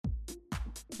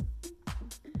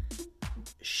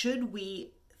should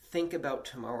we think about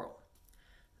tomorrow?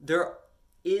 There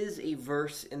is a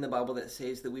verse in the Bible that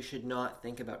says that we should not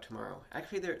think about tomorrow.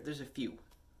 Actually, there's a few.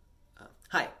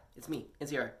 Hi, it's me,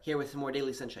 NCR, here with some more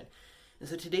Daily Sunshine. And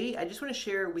so today, I just want to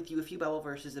share with you a few Bible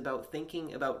verses about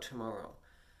thinking about tomorrow.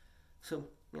 So,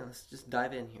 let's just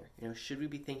dive in here. Should we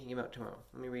be thinking about tomorrow?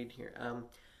 Let me read here.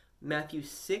 Matthew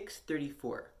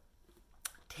 6:34.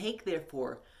 Take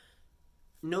therefore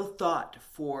no thought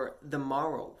for the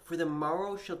morrow, for the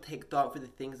morrow shall take thought for the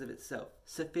things of itself.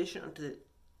 Sufficient unto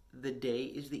the day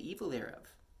is the evil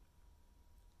thereof.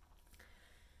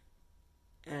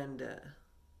 And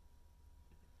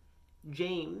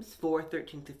James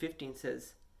 4:13-15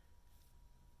 says,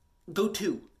 Go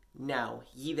to now,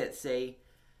 ye that say,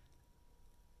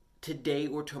 today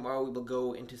or tomorrow we will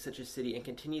go into such a city and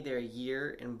continue there a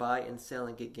year and buy and sell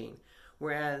and get gain.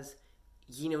 Whereas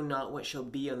ye know not what shall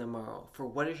be on the morrow. For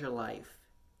what is your life?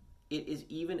 It is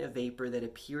even a vapor that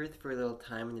appeareth for a little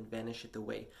time and then vanisheth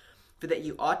away. For that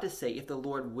you ought to say, if the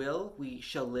Lord will, we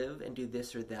shall live and do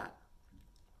this or that.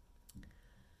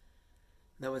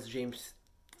 That was James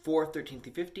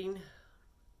 4:13-15.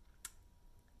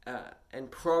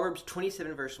 And Proverbs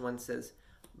 27 verse 1 says,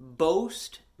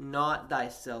 Boast not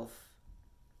thyself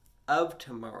of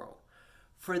tomorrow,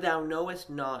 for thou knowest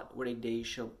not what a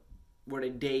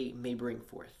day may bring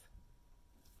forth.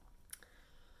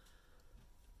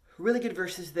 Really good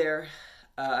verses there.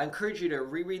 I encourage you to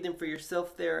reread them for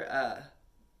yourself there.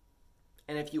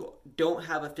 And if you don't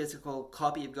have a physical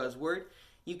copy of God's Word,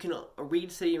 you can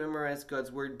read, study, and memorize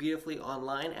God's Word beautifully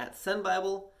online at Sun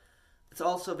Bible. It's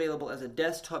also available as a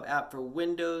desktop app for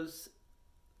Windows,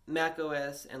 Mac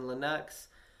OS, and Linux.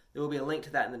 There will be a link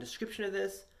to that in the description of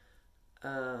this.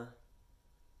 I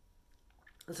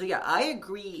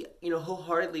agree,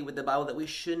 wholeheartedly with the Bible that we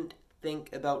shouldn't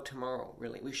think about tomorrow,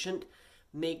 really. We shouldn't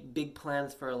make big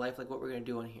plans for our life like what we're going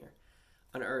to do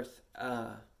on earth.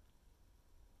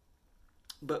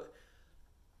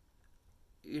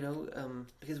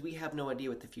 Because we have no idea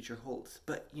what the future holds.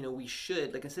 But, we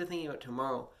should, instead of thinking about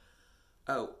tomorrow,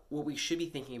 what we should be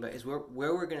thinking about is where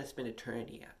we're going to spend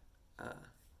eternity at.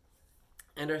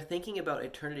 And our thinking about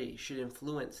eternity should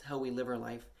influence how we live our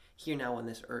life here now on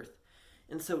this earth.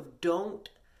 And so don't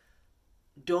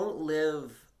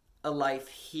live a life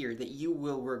here that you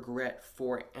will regret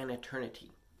for an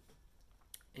eternity.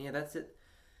 And that's it.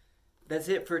 That's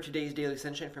it for today's Daily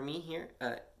Sunshine for me here,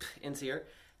 NCR.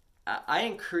 I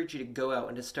encourage you to go out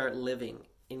and to start living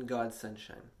in God's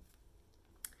sunshine.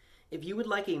 If you would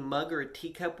like a mug or a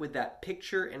teacup with that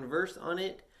picture and verse on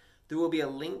it, there will be a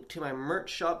link to my merch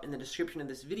shop in the description of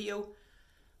this video.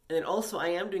 And then also I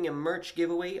am doing a merch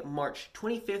giveaway March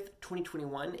 25th,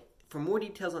 2021. For more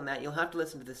details on that, you'll have to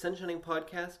listen to the Sunshining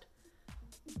Podcast.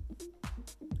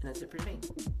 And that's it for today.